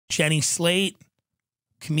Jenny Slate,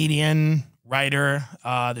 comedian, writer,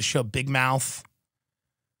 the show Big Mouth.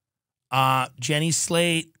 Jenny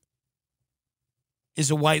Slate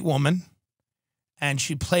is a white woman, and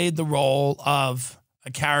she played the role of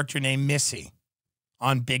a character named Missy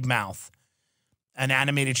on Big Mouth, an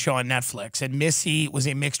animated show on Netflix. And Missy was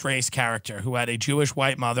a mixed race character who had a Jewish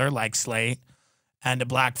white mother like Slate and a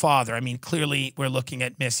black father. I mean, clearly we're looking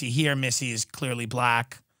at Missy here. Missy is clearly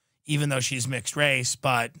black, even though she's mixed race,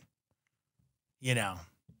 but, you know.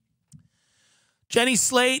 Jenny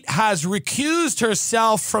Slate has recused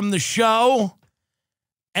herself from the show,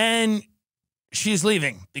 and she's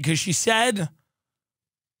leaving because she said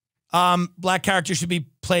black characters should be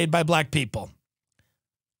played by black people.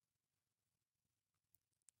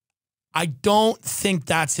 I don't think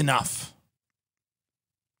that's enough.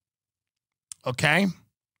 Okay?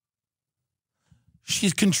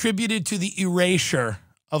 She's contributed to the erasure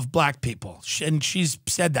of black people. And she's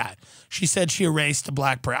said that. She said she erased a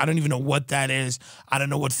black person. I don't even know what that is. I don't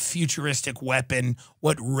know what futuristic weapon,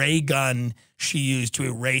 what ray gun she used to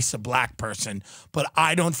erase a black person. But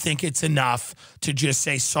I don't think it's enough to just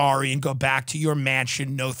say sorry and go back to your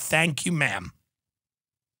mansion. No, thank you, ma'am.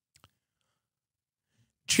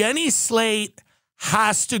 Jenny Slate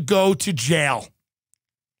has to go to jail.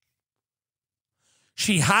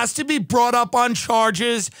 She has to be brought up on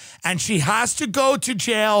charges, and she has to go to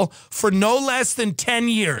jail for no less than 10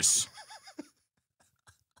 years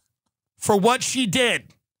for what she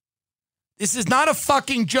did. This is not a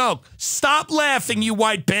fucking joke. Stop laughing, you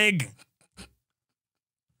white pig.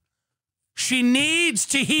 She needs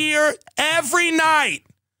to hear every night.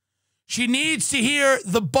 She needs to hear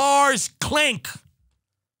the bars clink.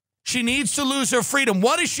 She needs to lose her freedom.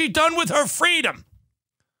 What has she done with her freedom?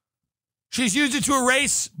 She's used it to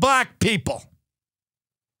erase black people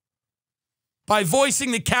by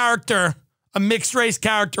voicing the character, a mixed race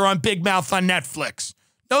character on Big Mouth on Netflix.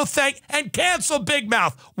 No thank, and cancel Big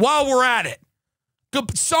Mouth while we're at it.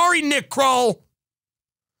 Good, sorry, Nick Kroll.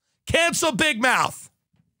 Cancel Big Mouth.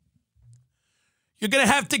 You're going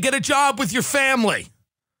to have to get a job with your family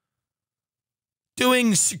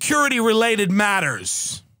doing security-related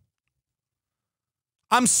matters.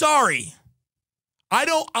 I'm sorry. I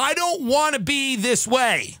don't want to be this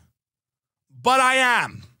way, but I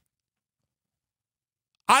am.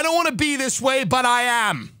 I don't want to be this way, but I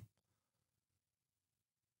am.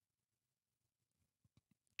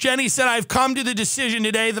 Jenny said, I've come to the decision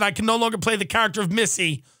today that I can no longer play the character of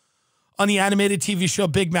Missy on the animated TV show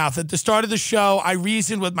Big Mouth. At the start of the show, I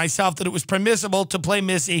reasoned with myself that it was permissible to play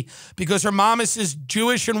Missy because her mom is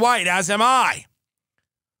Jewish and white, as am I.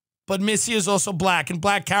 But Missy is also black, and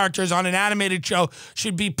black characters on an animated show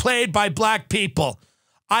should be played by black people.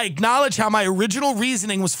 I acknowledge how my original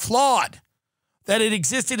reasoning was flawed, that it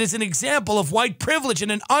existed as an example of white privilege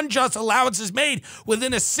and an unjust allowances made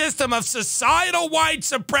within a system of societal white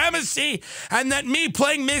supremacy, and that me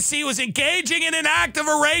playing Missy was engaging in an act of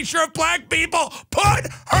erasure of black people. Put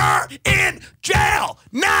her in jail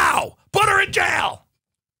now! Put her in jail!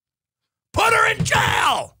 Put her in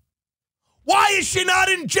jail! Why is she not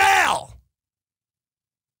in jail?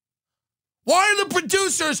 Why are the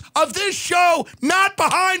producers of this show not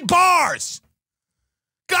behind bars?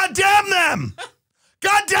 God damn them!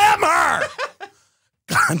 God damn her!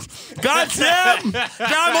 God damn!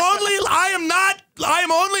 I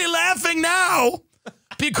am only laughing now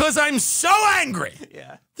because I'm so angry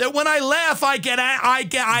that when I laugh, I get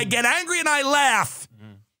angry and I laugh.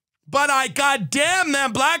 But God damn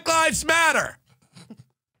them, Black Lives Matter.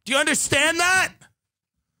 Do you understand that?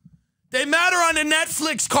 They matter on a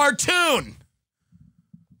Netflix cartoon.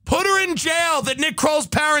 Put her in jail that Nick Kroll's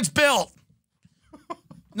parents built.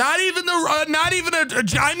 Not even an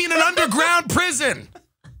underground prison.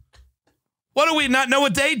 What do we not know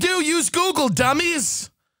what they do? Use Google, dummies.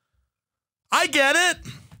 I get it.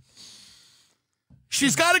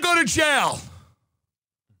 She's got to go to jail.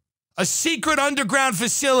 A secret underground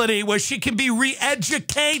facility where she can be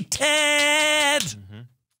re-educated.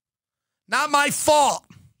 Not my fault.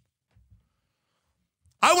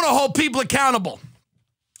 I want to hold people accountable.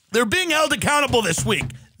 They're being held accountable this week.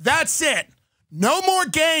 That's it. No more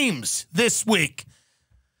games this week.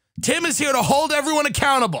 Tim is here to hold everyone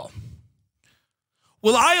accountable.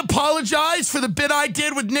 Will I apologize for the bit I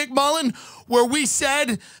did with Nick Mullen where we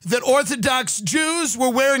said that Orthodox Jews were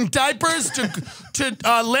wearing diapers to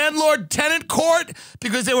landlord-tenant court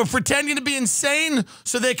because they were pretending to be insane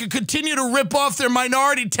so they could continue to rip off their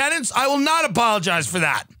minority tenants? I will not apologize for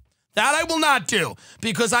that. That I will not do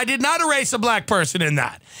because I did not erase a black person in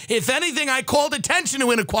that. If anything, I called attention to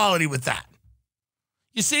inequality with that.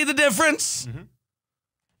 You see the difference?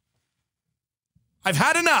 I've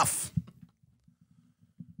had enough.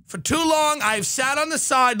 For too long, I've sat on the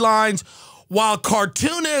sidelines while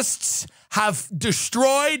cartoonists have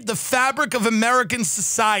destroyed the fabric of American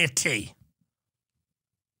society.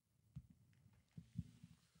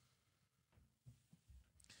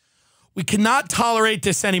 We cannot tolerate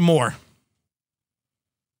this anymore.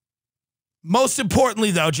 Most importantly,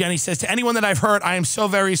 though, Jenny says, to anyone that I've hurt, I am so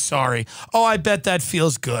very sorry. Oh, I bet that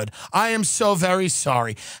feels good. I am so very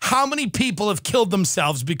sorry. How many people have killed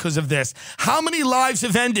themselves because of this? How many lives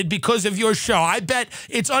have ended because of your show? I bet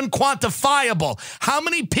it's unquantifiable. How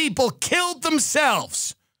many people killed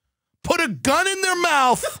themselves, put a gun in their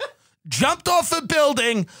mouth, jumped off a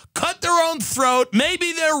building, cut their own throat,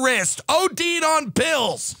 maybe their wrist, OD'd on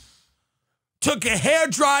pills, took a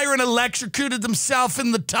hairdryer and electrocuted themselves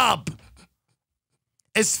in the tub,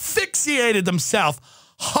 asphyxiated themselves,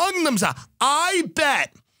 hung themselves. I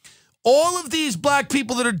bet all of these black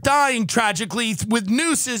people that are dying tragically with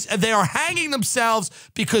nooses, they are hanging themselves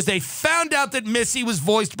because they found out that Missy was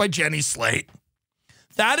voiced by Jenny Slate.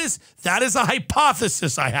 That is a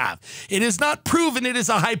hypothesis I have. It is not proven, it is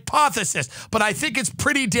a hypothesis, but I think it's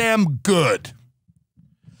pretty damn good.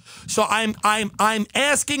 So I'm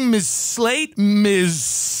asking Ms. Slate,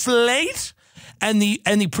 and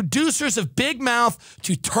the producers of Big Mouth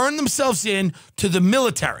to turn themselves in to the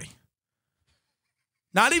military.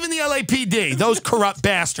 Not even the LAPD, those corrupt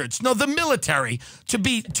bastards. No, the military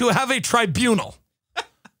to have a tribunal.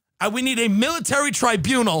 We need a military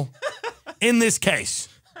tribunal in this case.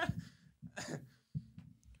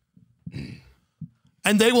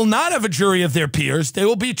 And they will not have a jury of their peers. They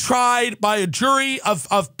will be tried by a jury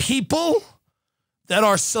of people that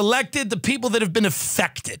are selected, the people that have been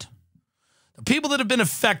affected. The people that have been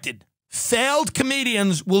affected. Failed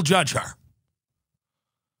comedians will judge her.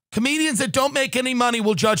 Comedians that don't make any money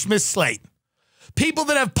will judge Miss Slate. People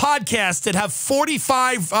that have podcasts that have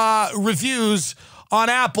 45 reviews on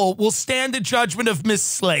Apple will stand the judgment of Miss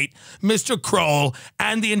Slate, Mr. Kroll,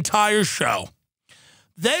 and the entire show.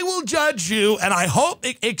 They will judge you, and I hope,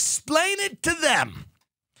 explain it to them.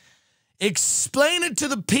 Explain it to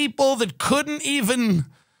the people that couldn't even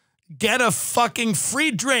get a fucking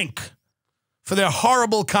free drink for their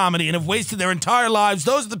horrible comedy and have wasted their entire lives.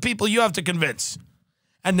 Those are the people you have to convince.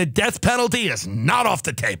 And the death penalty is not off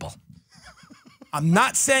the table. I'm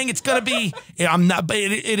not saying it's going to be, I'm not, but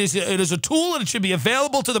it is a tool and it should be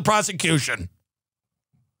available to the prosecution.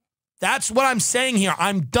 That's what I'm saying here.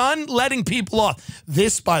 I'm done letting people off.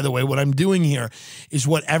 This, by the way, what I'm doing here is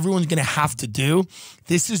what everyone's going to have to do.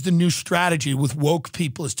 This is the new strategy with woke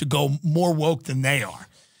people, is to go more woke than they are.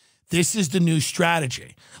 This is the new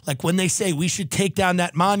strategy. Like when they say we should take down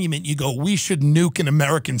that monument, you go, we should nuke an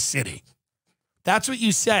American city. That's what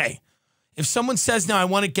you say. If someone says, now I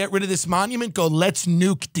want to get rid of this monument, go, let's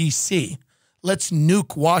nuke D.C. Let's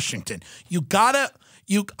nuke Washington. You gotta,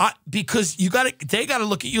 because you gotta, they gotta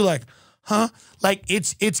look at you like, huh? Like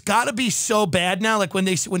it's gotta be so bad now. Like when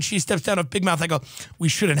she steps down of Big Mouth, I go, we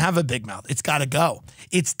shouldn't have a Big Mouth. It's gotta go.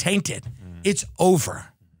 It's tainted. It's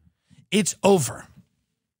over. It's over.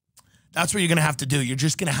 That's what you're going to have to do. You're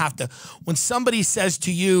just going to have to, when somebody says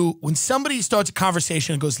to you, when somebody starts a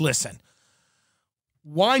conversation and goes, listen,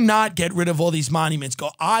 why not get rid of all these monuments?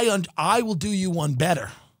 Go, I will do you one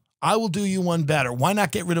better. I will do you one better. Why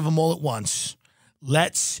not get rid of them all at once?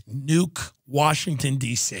 Let's nuke Washington,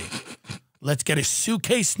 D.C. Let's get a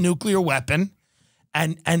suitcase nuclear weapon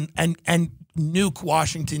and nuke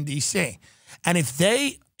Washington, D.C. And if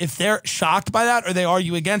they're shocked by that or they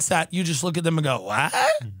argue against that, you just look at them and go, what?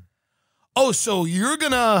 Oh, so you're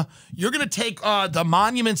gonna take the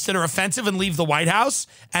monuments that are offensive and leave the White House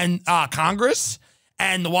and Congress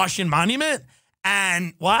and the Washington Monument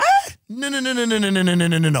and what?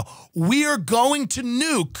 No. We are going to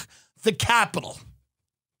nuke the Capitol.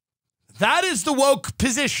 That is the woke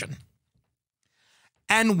position.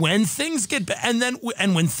 And when things get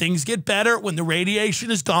when things get better, when the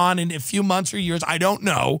radiation is gone in a few months or years, I don't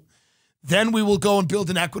know. Then we will go and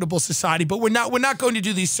build an equitable society. But we're not going to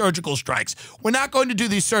do these surgical strikes. We're not going to do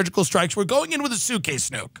these surgical strikes. We're going in with a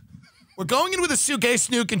suitcase nuke. We're going in with a suitcase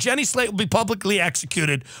nuke, and Jenny Slate will be publicly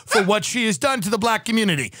executed for what she has done to the black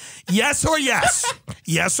community. Yes or yes?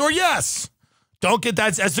 Yes or yes? Don't get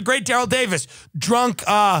that. As the great Daryl Davis, drunk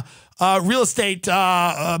real estate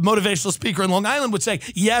motivational speaker in Long Island would say,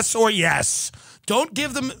 yes or yes. Don't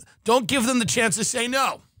give them the chance to say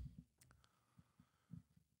no.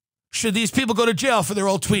 Should these people go to jail for their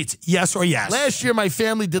old tweets? Yes or yes? Last year, my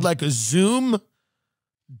family did like a Zoom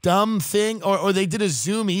dumb thing, or they did a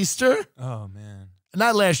Zoom Easter. Oh, man.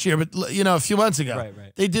 Not last year, but, a few months ago.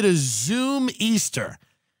 Right. They did a Zoom Easter,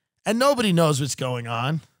 and nobody knows what's going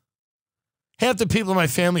on. half the people in my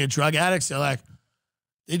family are drug addicts. They're like,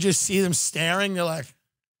 they just see them staring. They're like,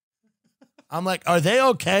 I'm like, are they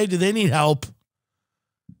okay? Do they need help?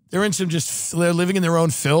 They're in they're living in their own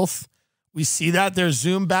filth. We see that. Their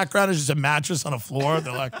Zoom background is just a mattress on a floor.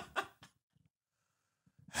 They're like,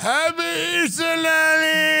 Happy Easter,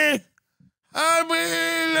 Nanny.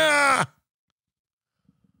 Happy.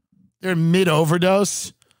 They're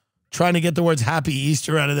mid-overdose, trying to get the words Happy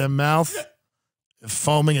Easter out of their mouth,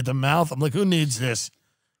 foaming at the mouth. I'm like, who needs this?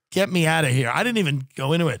 Get me out of here. I didn't even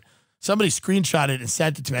go into it. Somebody screenshot it and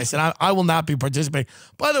sent it to me. I said, I will not be participating.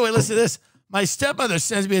 By the way, listen to this. My stepmother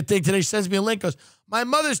sends me a thing today. She sends me a link. Goes, my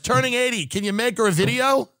mother's turning 80. Can you make her a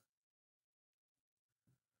video?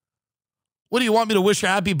 What do you want me to wish her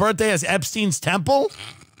happy birthday as Epstein's temple?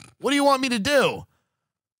 What do you want me to do?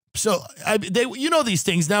 So, you know these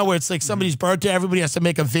things now where it's like somebody's birthday, everybody has to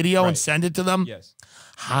make a video and send it to them. Yes.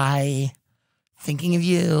 Hi, thinking of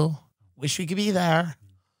you. Wish we could be there.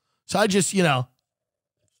 So I just, I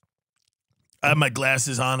have my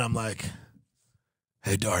glasses on. I'm like,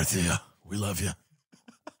 hey, Dorothea, we love you.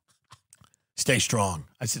 Stay strong.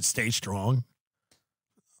 I said, stay strong.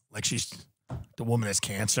 Like the woman has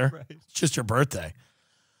cancer. Right. It's just her birthday.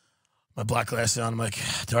 My black glasses on. I'm like,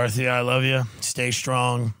 Dorothea, I love you. Stay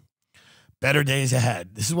strong. Better days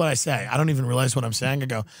ahead. This is what I say. I don't even realize what I'm saying. I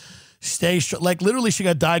go, stay strong. Like literally she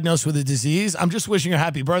got diagnosed with a disease. I'm just wishing her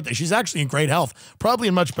happy birthday. She's actually in great health. Probably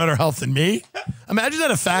in much better health than me. Imagine that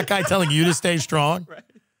a fat guy telling you to stay strong. Right.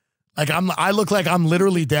 Like I look like I'm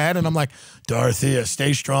literally dead and I'm like, Dorothea,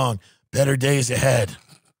 stay strong. Better days ahead.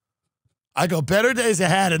 I go, better days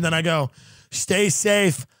ahead. And then I go, stay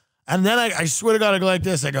safe. And then I swear to God, I go like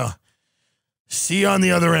this. I go, see you on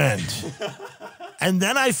the other end. And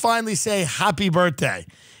then I finally say, happy birthday.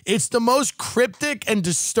 It's the most cryptic and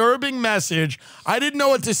disturbing message. I didn't know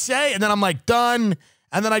what to say. And then I'm like, done.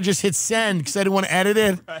 And then I just hit send because I didn't want to edit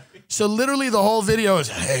it. Right. So literally the whole video is,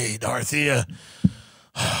 hey, Dorothea,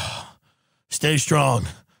 stay strong.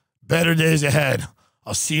 Better days ahead.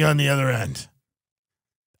 I'll see you on the other end.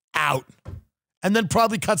 Out. And then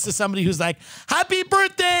probably cuts to somebody who's like, happy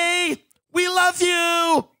birthday. We love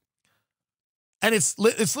you. And it's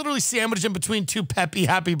literally sandwiched in between two peppy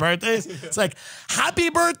happy birthdays. It's like, happy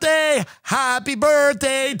birthday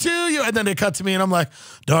to you. And then they cut to me and I'm like,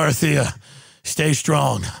 Dorothea, stay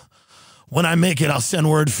strong. When I make it, I'll send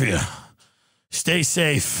word for you. Stay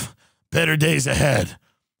safe. Better days ahead.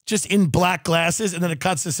 Just in black glasses. And then it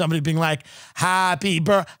cuts to somebody being like, happy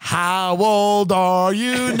birthday. How old are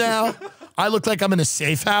you now? I look like I'm in a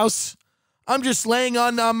safe house. I'm just laying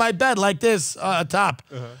on my bed like this top.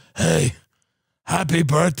 Hey. Happy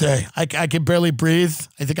birthday. I can barely breathe.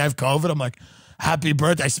 I think I have COVID. I'm like, happy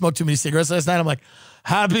birthday. I smoked too many cigarettes last night. I'm like,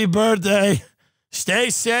 happy birthday. Stay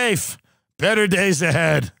safe. Better days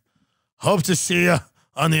ahead. Hope to see you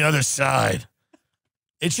on the other side.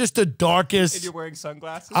 It's just the darkest. And you're wearing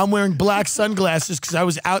sunglasses? I'm wearing black sunglasses because I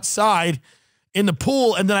was outside in the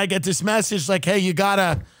pool. And then I get this message like, hey, you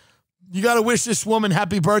gotta wish this woman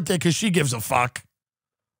happy birthday because she gives a fuck.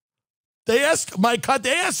 They asked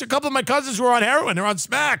a couple of my cousins who are on heroin. They're on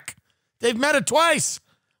smack. They've met her twice.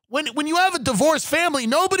 When you have a divorced family,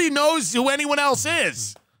 nobody knows who anyone else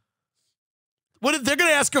is. They're going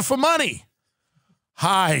to ask her for money.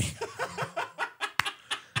 Hi.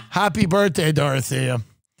 Happy birthday, Dorothea.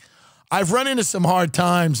 I've run into some hard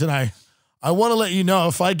times, and I want to let you know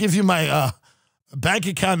if I give you my bank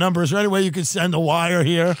account number, is there any way you could send a wire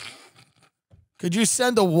here? Could you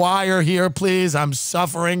send a wire here, please? I'm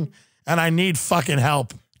suffering. And I need fucking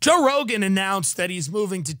help. Joe Rogan announced that he's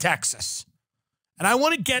moving to Texas. And I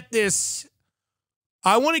want to get this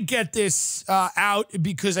out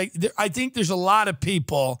because I think there's a lot of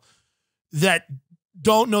people that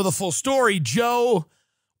don't know the full story. Joe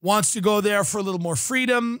wants to go there for a little more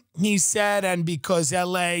freedom, he said, and because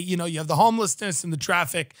LA, you have the homelessness and the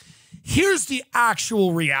traffic. Here's the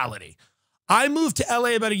actual reality. I moved to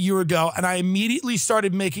LA about a year ago, and I immediately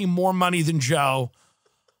started making more money than Joe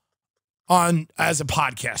as a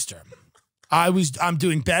podcaster. I'm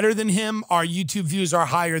doing better than him. Our YouTube views are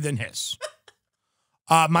higher than his.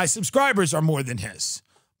 My subscribers are more than his.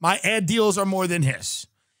 My ad deals are more than his.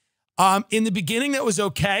 In the beginning, that was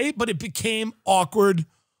okay, but it became awkward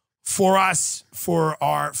for us, for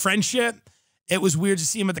our friendship. It was weird to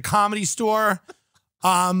see him at the Comedy Store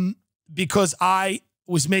because I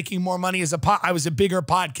was making more money I was a bigger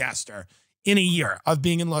podcaster in a year of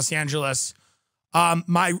being in Los Angeles. Our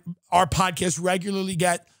podcast regularly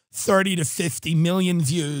get 30 to 50 million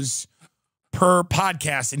views per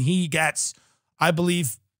podcast, and he gets, I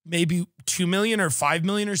believe, maybe 2 million or 5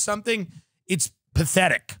 million or something. It's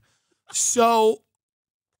pathetic. So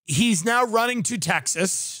He's now running to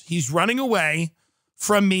Texas. He's running away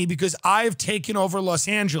from me because I've taken over Los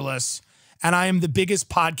Angeles and I am the biggest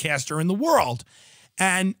podcaster in the world.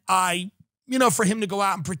 And for him to go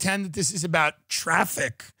out and pretend that this is about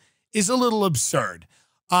traffic is a little absurd.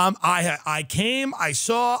 I came, I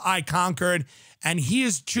saw, I conquered, and he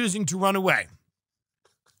is choosing to run away.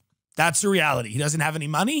 That's the reality. He doesn't have any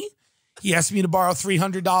money. He asked me to borrow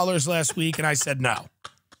 $300 last week, and I said no.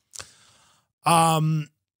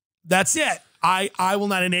 That's it. I will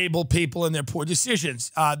not enable people in their poor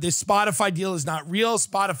decisions. This Spotify deal is not real.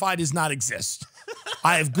 Spotify does not exist.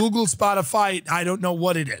 I have Googled Spotify. I don't know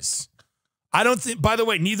what it is. I don't think, by the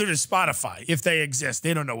way, neither does Spotify. If they exist,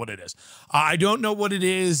 they don't know what it is. I don't know what it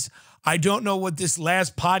is. I don't know what this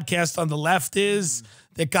last podcast on the left is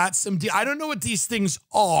that got some, I don't know what these things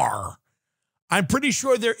are. I'm pretty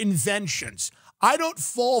sure they're inventions. I don't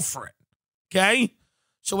fall for it, okay?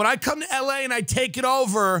 So when I come to LA and I take it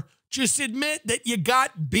over, just admit that you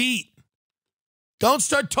got beat. Don't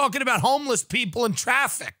start talking about homeless people and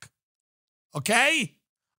traffic, okay?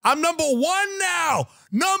 I'm number one now.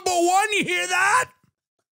 Number one, you hear that?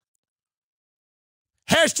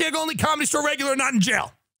 Hashtag only Comedy Store regular, not in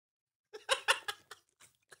jail.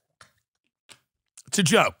 It's a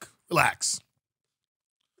joke. Relax.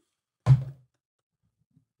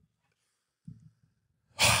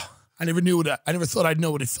 I never thought I'd know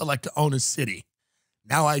what it felt like to own a city.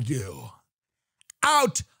 Now I do.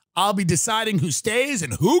 Out. I'll be deciding who stays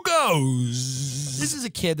and who goes. This is a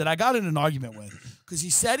kid that I got in an argument with because he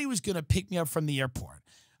said he was going to pick me up from the airport,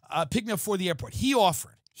 pick me up for the airport. He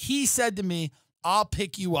offered. He said to me, I'll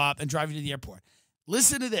pick you up and drive you to the airport.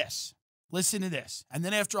 Listen to this. Listen to this. And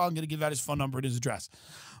then after all, I'm going to give out his phone number and his address.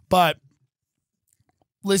 But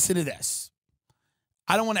listen to this.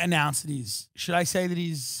 I don't want to announce that he's, should I say that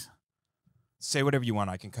he's? Say whatever you want.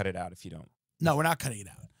 I can cut it out if you don't. No, we're not cutting it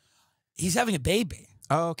out. He's having a baby.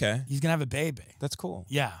 Oh, okay. He's going to have a baby. That's cool.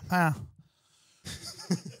 Yeah. I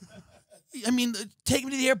mean, take him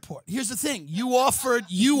to the airport. Here's the thing. You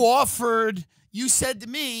said to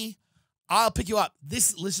me, I'll pick you up.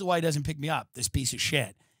 This is why he doesn't pick me up, this piece of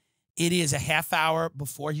shit. It is a half hour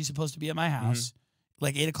before he's supposed to be at my house,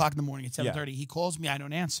 like 8 o'clock in the morning at 7:30. Yeah. He calls me. I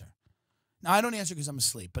don't answer. Now, I don't answer because I'm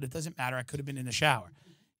asleep, but it doesn't matter. I could have been in the shower.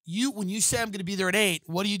 When you say I'm going to be there at 8,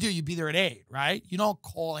 what do? You be there at 8, right? You don't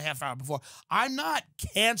call a half hour before. I'm not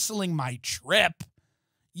canceling my trip.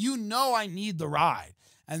 You know I need the ride.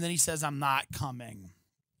 And then he says, I'm not coming.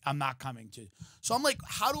 I'm not coming to. So I'm like,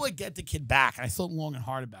 how do I get the kid back? And I thought long and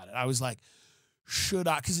hard about it. I was like, should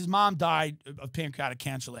I? Because his mom died of pancreatic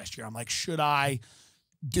cancer last year. I'm like, should I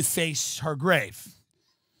deface her grave?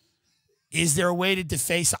 Is there a way to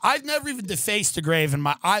deface? I've never even defaced a grave in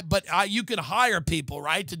my. But you could hire people,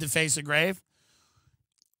 right, to deface a grave.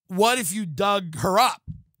 What if you dug her up?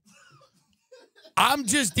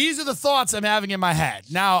 These are the thoughts I'm having in my head.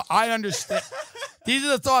 Now, I understand. These are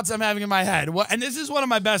the thoughts I'm having in my head. And this is one of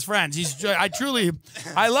my best friends.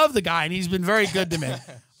 I love the guy, and he's been very good to me.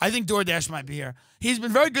 I think DoorDash might be here. He's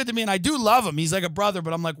been very good to me, and I do love him. He's like a brother,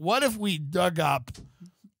 but I'm like, what if we dug up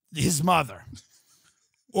his mother?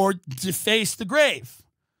 Or deface the grave?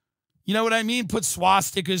 You know what I mean? Put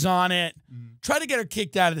swastikas on it. Try to get her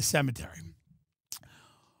kicked out of the cemetery.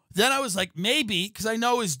 Then I was like, maybe, because I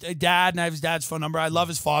know his dad, and I have his dad's phone number. I love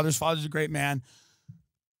his father. His father's a great man.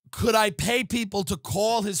 Could I pay people to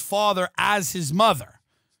call his father as his mother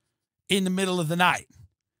in the middle of the night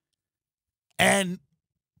and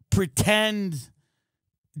pretend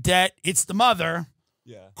that it's the mother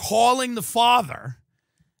calling the father,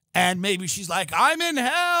 and maybe she's like, I'm in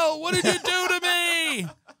hell. What did you do to me?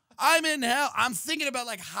 I'm in hell. I'm thinking about,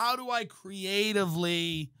 like, how do I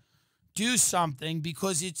creatively do something,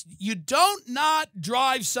 because you don't not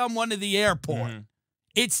drive someone to the airport.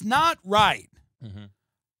 It's not right.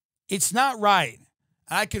 It's not right.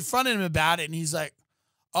 And I confronted him about it, and he's like,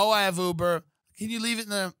 oh, I have Uber. Can you leave it in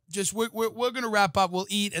the, we're going to wrap up. We'll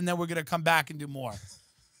eat, and then we're going to come back and do more.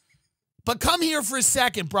 But come here for a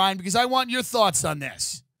second, Brian, because I want your thoughts on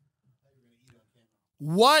this.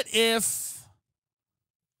 What if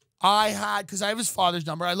because I have his father's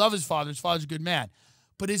number. I love his father. His father's a good man.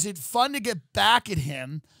 But is it fun to get back at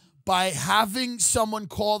him by having someone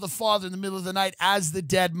call the father in the middle of the night as the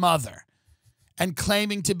dead mother and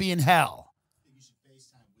claiming to be in hell?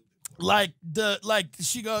 Like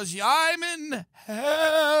she goes, I'm in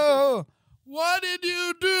hell. What did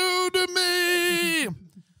you do to me?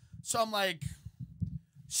 So I'm like,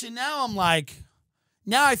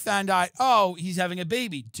 now I found out, oh, he's having a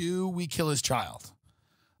baby. Do we kill his child?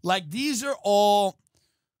 Like, these are all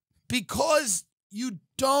because you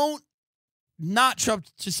don't not show up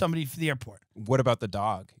to somebody for the airport. What about the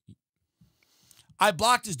dog? I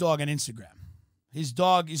blocked his dog on Instagram. His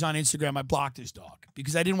dog is on Instagram. I blocked his dog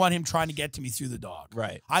because I didn't want him trying to get to me through the dog.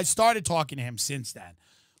 Right. I've started talking to him since then.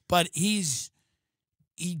 But he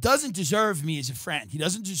doesn't deserve me as a friend. He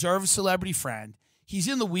doesn't deserve a celebrity friend. He's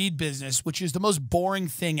in the weed business, which is the most boring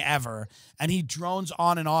thing ever. And he drones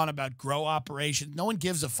on and on about grow operations. No one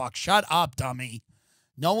gives a fuck. Shut up, dummy.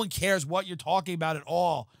 No one cares what you're talking about at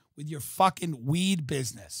all with your fucking weed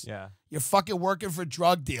business. Yeah. You're fucking working for a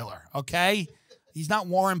drug dealer, okay? He's not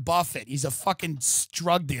Warren Buffett. He's a fucking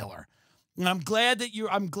drug dealer. And I'm glad that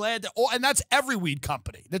and that's every weed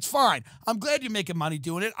company. That's fine. I'm glad you're making money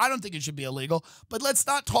doing it. I don't think it should be illegal, but let's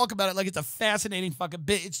not talk about it like it's a fascinating fucking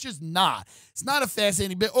bit. It's just not. It's not a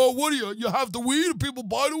fascinating bit. Oh, what do you have the weed and people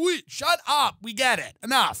buy the weed? Shut up. We get it.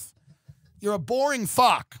 Enough. You're a boring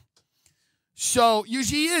fuck. So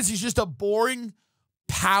usually he is. He's just a boring,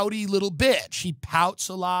 pouty little bitch. He pouts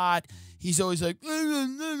a lot. He's always like,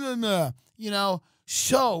 you know,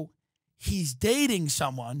 so he's dating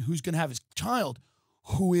someone who's going to have his child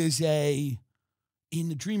who is in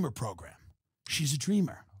the Dreamer program. She's a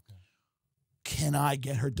dreamer. Okay. Can I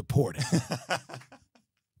get her deported? I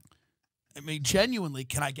mean, genuinely,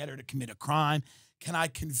 can I get her to commit a crime? Can I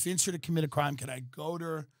convince her to commit a crime? Can I goad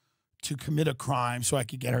her to commit a crime so I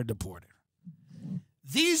could get her deported?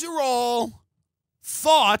 These are all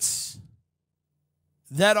thoughts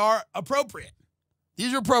that are appropriate.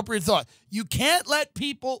 These are appropriate thoughts. You can't let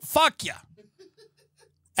people fuck you.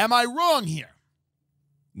 Am I wrong here?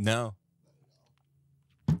 No.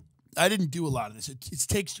 I didn't do a lot of this. It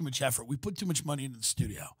takes too much effort. We put too much money into the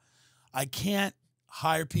studio. I can't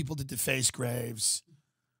hire people to deface graves.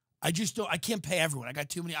 I just don't. I can't pay everyone. I got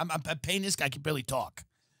too many. I'm paying this guy. I can barely talk.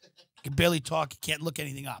 He can barely talk. He can't look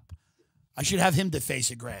anything up. I should have him deface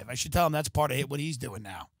a grave. I should tell him that's part of what he's doing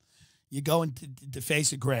now. You go and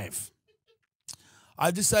deface a grave.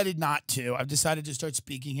 I've decided not to. I've decided to start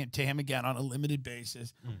speaking to him again on a limited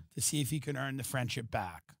basis to see if he can earn the friendship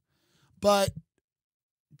back. But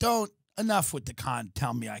enough with the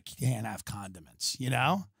tell me I can't have condiments, you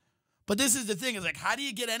know? But this is the thing. It's like, how do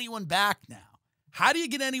you get anyone back now? How do you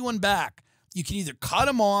get anyone back? You can either cut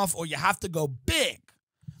them off or you have to go big.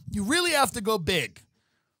 You really have to go big.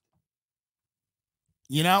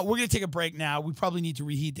 You know, we're going to take a break now. We probably need to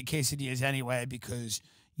reheat the quesadillas anyway because,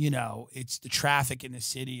 you know, it's the traffic in the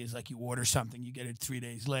city is like you order something, you get it 3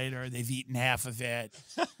 days later. They've eaten half of it.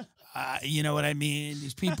 You know what I mean?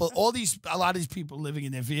 These people, a lot of these people living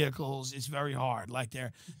in their vehicles, it's very hard. Like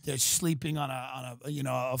they're sleeping on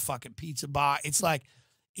a fucking pizza box. It's like,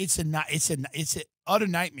 it's an utter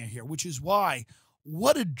nightmare here, which is why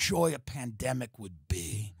what a joy a pandemic would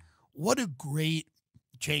be. What a great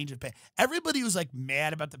change of pace. Everybody who's like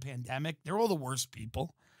mad about the pandemic, they're all the worst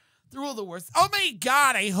people. They're all the worst. Oh my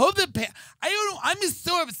God, I hope I'm just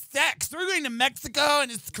so upset because we're going to Mexico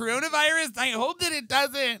and it's coronavirus. I hope that it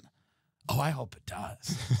doesn't. Oh, I hope it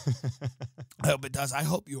does. I hope it does. I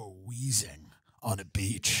hope you're wheezing on a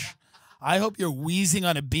beach. I hope you're wheezing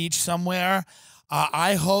on a beach somewhere.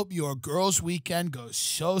 I hope your girls' weekend goes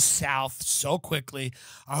so south so quickly.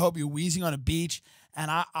 I hope you're wheezing on a beach. And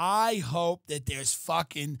I hope that there's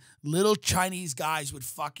fucking little Chinese guys with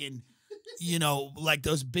fucking, you know, like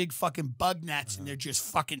those big fucking bug nets, and they're just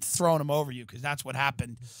fucking throwing them over you because that's what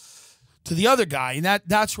happened to the other guy. And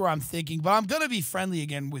that's where I'm thinking. But I'm going to be friendly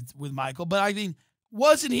again with Michael. But I mean,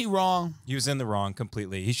 wasn't he wrong? He was in the wrong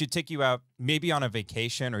completely. He should take you out maybe on a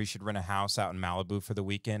vacation, or you should rent a house out in Malibu for the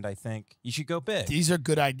weekend, I think. You should go big. These are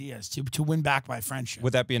good ideas to win back my friendship.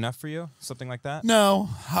 Would that be enough for you? Something like that? No.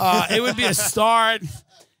 It would be a start.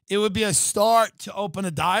 It would be a start to open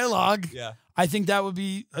a dialogue. Yeah. I think that would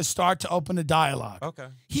be a start to open a dialogue. Okay.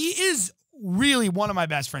 He is really one of my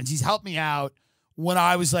best friends. He's helped me out when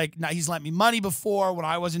I was like, he's lent me money before when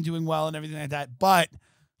I wasn't doing well and everything like that. But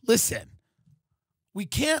listen, we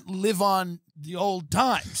can't live on the old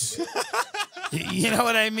times. You know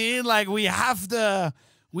what I mean? Like we have to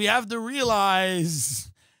realize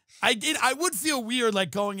I would feel weird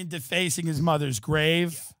like going and defacing his mother's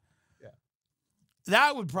grave. Yeah.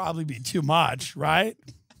 That would probably be too much, right?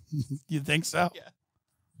 You think so? Yeah.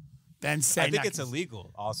 Ben's saying I think it's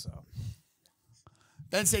illegal also.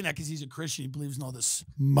 Ben's saying that because he's a Christian. He believes in all this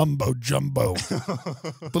mumbo jumbo.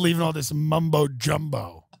 Believe in all this mumbo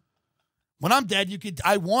jumbo. When I'm dead,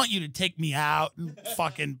 I want you to take me out and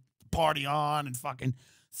fucking party on and fucking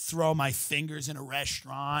throw my fingers in a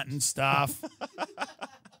restaurant and stuff.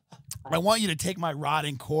 I want you to take my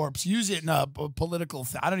rotting corpse, use it in a political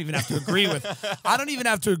thing. I don't even have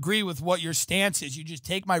to agree with what your stance is. You just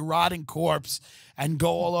take my rotting corpse and go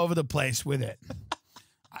all over the place with it.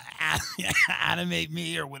 animate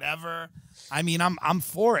me or whatever. I mean, I'm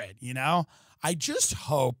for it, you know? I just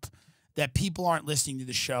hope that people aren't listening to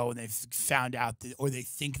the show and they've found out that, or they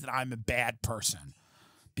think that I'm a bad person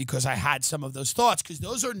because I had some of those thoughts, because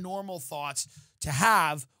those are normal thoughts to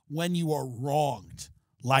have when you are wronged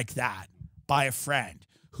like that by a friend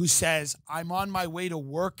who says, I'm on my way to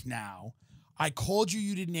work now. I called you,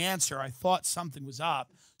 you didn't answer. I thought something was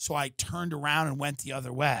up, so I turned around and went the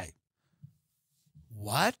other way.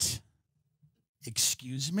 What?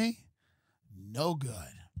 Excuse me? No good.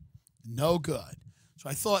 No good. So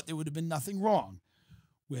I thought there would have been nothing wrong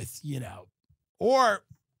with, you know, or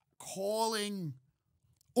calling,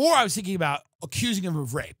 or I was thinking about accusing him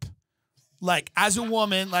of rape. Like, as a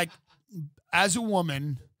woman,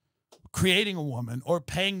 creating a woman or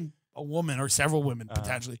paying a woman or several women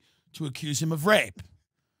potentially to accuse him of rape.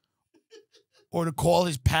 Or to call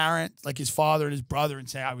his parent, like his father and his brother, and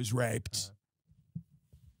say, I was raped.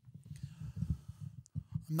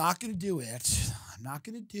 I'm not going to do it. I'm not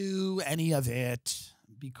going to do any of it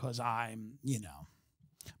because I'm, you know.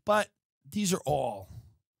 But these are all.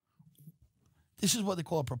 This is what they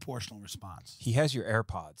call a proportional response. He has your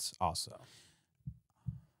AirPods also.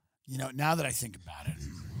 You know, now that I think about it,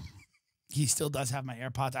 he still does have my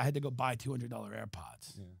AirPods. I had to go buy $200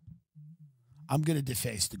 AirPods. Yeah. I'm going to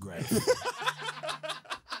deface the grave.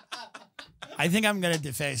 I think I'm going to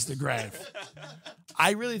deface the grave.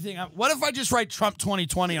 I really think, what if I just write Trump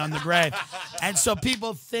 2020 on the grave? And so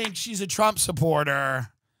people think she's a Trump supporter.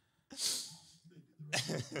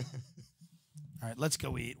 All right, let's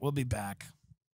go eat. We'll be back.